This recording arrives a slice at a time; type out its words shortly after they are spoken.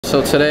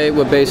so today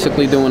we're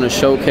basically doing a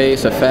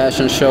showcase, a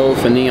fashion show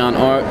for neon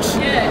arts,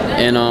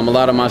 and a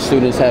lot of my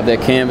students have their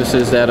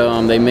canvases that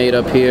they made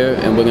up here,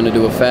 and we're going to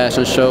do a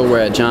fashion show. We're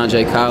at John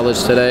Jay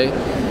College today,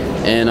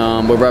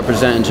 and we're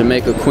representing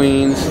Jamaica,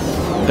 Queens,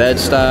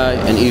 Bed-Stuy,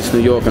 and East New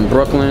York and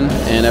Brooklyn,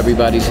 and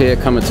everybody's here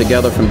coming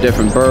together from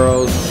different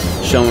boroughs,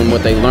 showing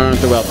what they learned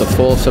throughout the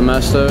fall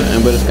semester,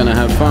 and we're just going to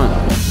have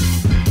fun.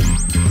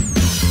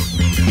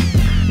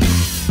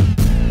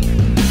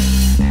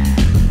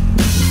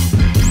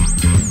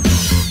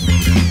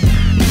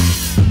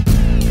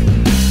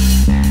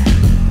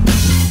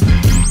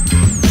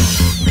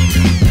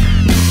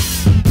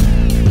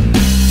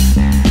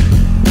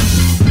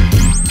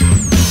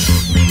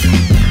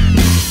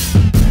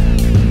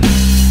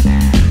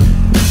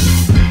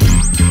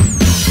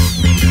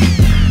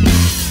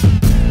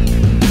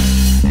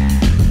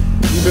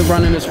 We've been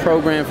running this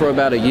program for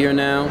about a year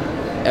now.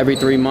 Every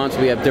 3 months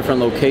we have different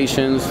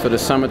locations. For the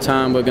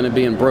summertime we're going to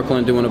be in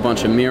Brooklyn doing a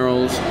bunch of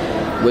murals.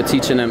 We're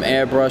teaching them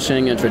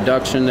airbrushing,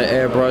 introduction to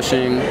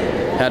airbrushing,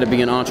 how to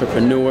be an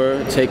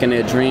entrepreneur, taking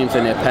their dreams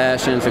and their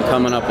passions and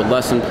coming up with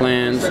lesson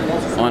plans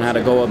on how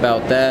to go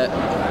about that.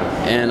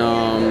 And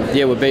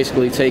yeah, we're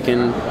basically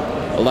taking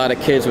a lot of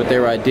kids with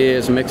their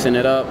ideas, mixing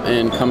it up,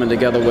 and coming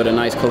together with a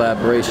nice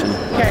collaboration.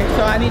 Okay,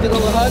 so I need to go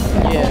with hug?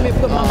 Yeah. Let me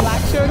put my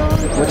black shirt on?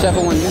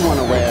 Whichever one you want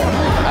to wear.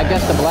 I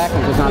guess the black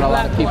one, because not a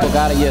lot of people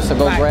got it yet, so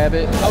go grab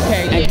it.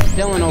 Okay, and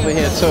Dylan over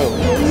here too.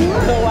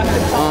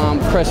 So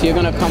Chris, you're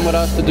going to come with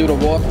us to do the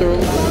walkthrough?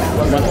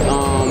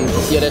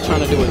 Yeah, they're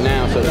trying to do it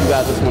now, so if you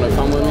guys just want to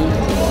come with me.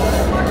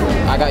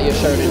 I got your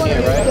shirt in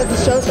here, right? Because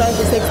the show starts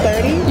at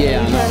 6:30.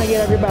 Yeah, I'm trying to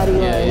get everybody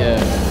yeah.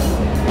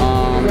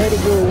 ready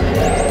to go.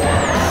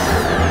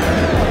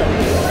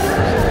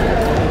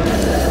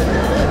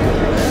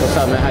 What's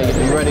up, man? How you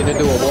ready to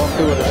do a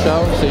walkthrough of the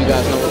show so you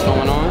guys know what's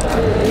going on?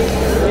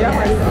 Yeah, I'm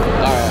ready.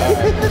 All right.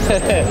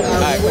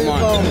 All right, come on.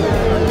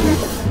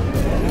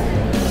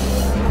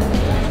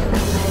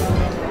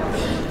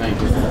 Thank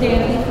you.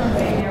 Danny from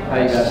FameAirbrush. How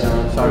you guys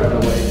doing? Sorry for the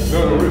wait.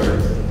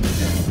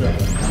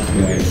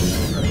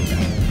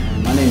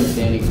 My name is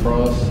Danny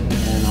Cross,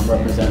 and I'm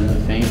representing the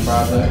Fame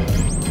project.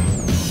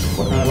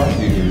 What kind of art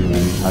do you do,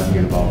 and how do you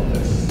get involved with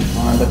this?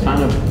 The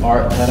kind of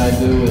art that I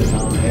do is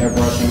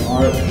airbrushing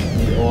art.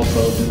 We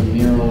also do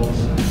murals.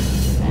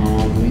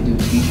 We do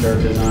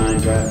t-shirt design,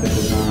 graphic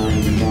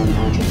design. We run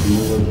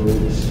entrepreneur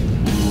groups.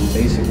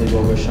 Basically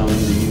what we're showing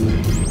the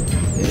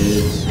youth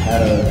is how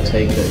to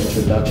take the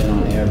introduction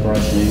on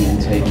airbrushing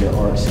and take your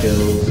art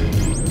skills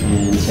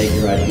and take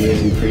your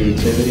ideas and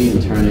creativity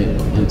and turn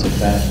it into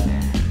fashion.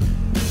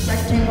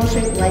 Rectangle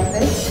shape like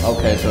this.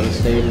 Okay, so the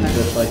stage is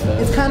just like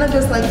that? It's kind of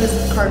just like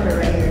this carpet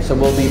right here. So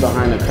we'll be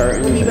behind the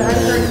curtain? We'll be behind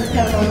the curtains,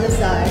 kind of on this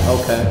side.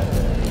 Okay.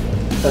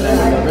 So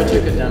then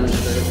Richard could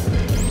demonstrate.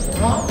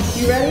 Huh?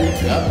 You ready?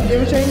 Yep.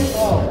 Demonstrating?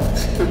 Oh.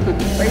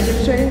 Are you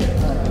demonstrating?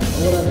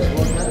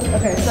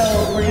 Okay, so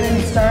we're going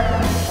to start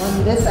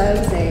on this side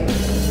of the stage.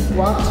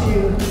 Walk to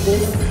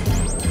this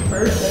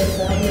first,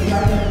 so I'll be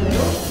right in the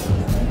middle.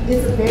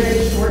 It's a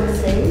very short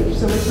stage,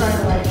 so we're trying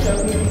to like show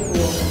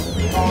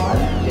people on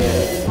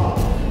and off.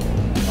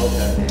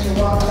 Okay. And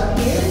we'll walk up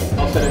here.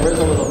 Oh, so there is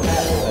a little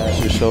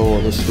fashion show. All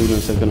the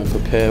students are going to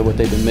prepare what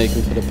they've been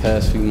making for the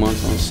past few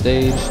months on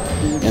stage,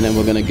 and then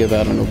we're going to give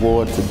out an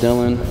award to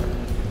Dylan.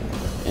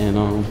 And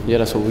yeah,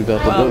 that's what we're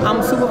about to do.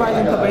 I'm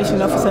supervising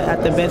probation officer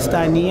at the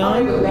Bed-Stuy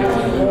Neon.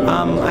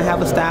 I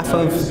have a staff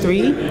of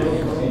 3.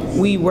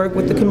 We work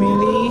with the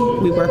community,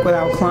 we work with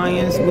our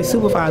clients, we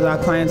supervise our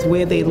clients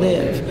where they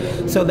live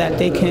so that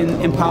they can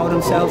empower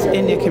themselves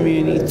in their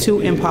community, to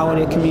empower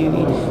their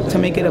community, to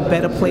make it a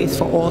better place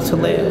for all to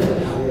live.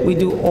 We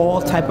do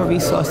all type of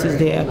resources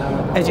there,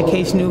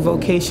 educational,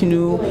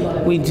 vocational,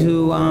 we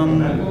do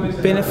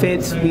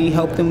benefits, we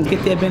help them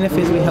get their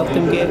benefits, we help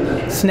them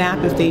get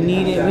SNAP if they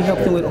need it, we help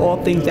them with all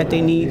things that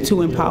they need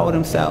to empower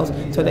themselves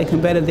so they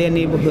can better their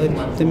neighborhood,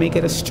 to make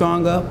it a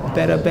stronger,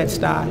 better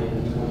Bed-Stuy.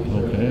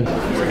 Okay.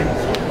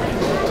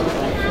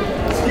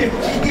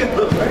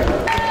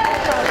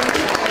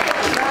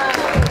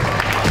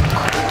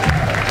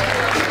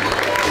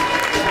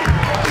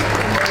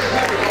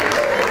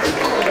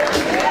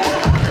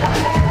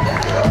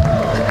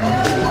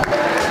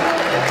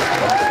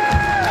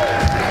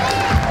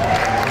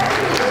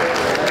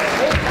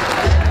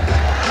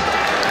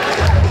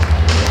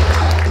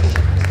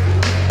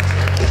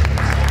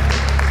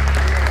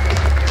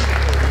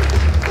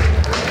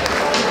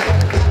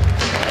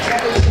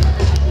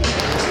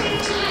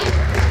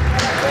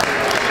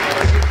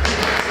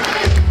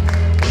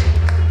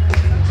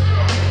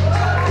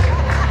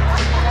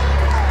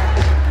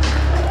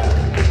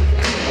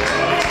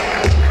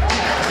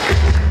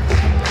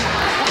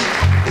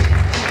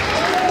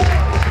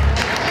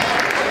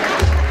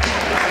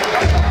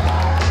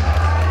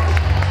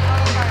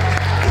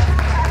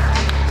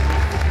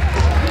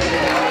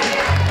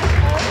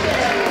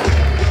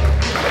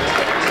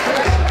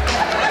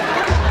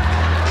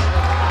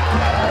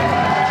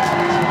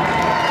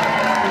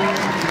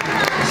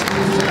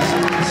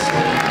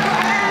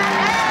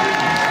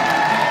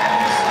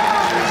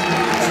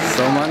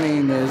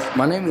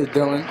 My name is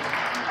Dylan,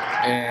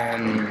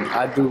 and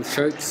I do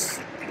shirts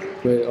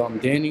with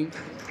Danny,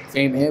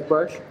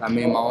 FameAirbrush. I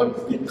made my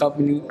own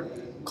company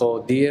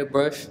called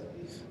FameAirbrush,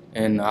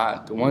 and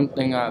the one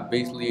thing I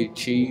basically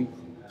achieved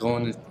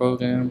doing this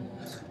program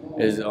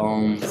is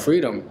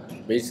freedom.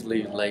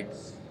 Basically, like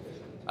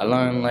I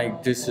learned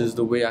like this is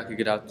the way I could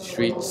get out the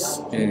streets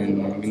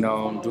and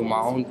do my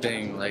own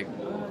thing. Like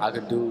I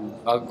could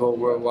go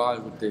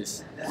worldwide with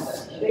this.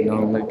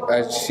 Like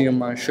as you see on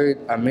my shirt,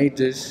 I made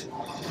this.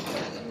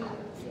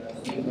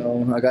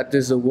 I got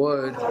this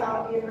award.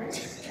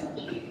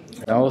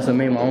 I also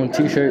made my own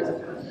T-shirt,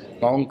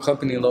 my own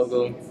company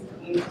logo.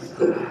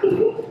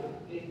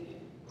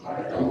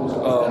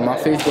 My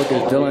Facebook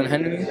is Dylan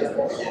Henry.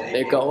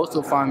 They can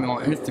also find me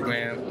on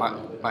Instagram.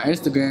 My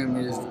Instagram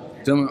is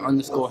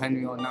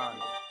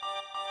Dylan_Henry09.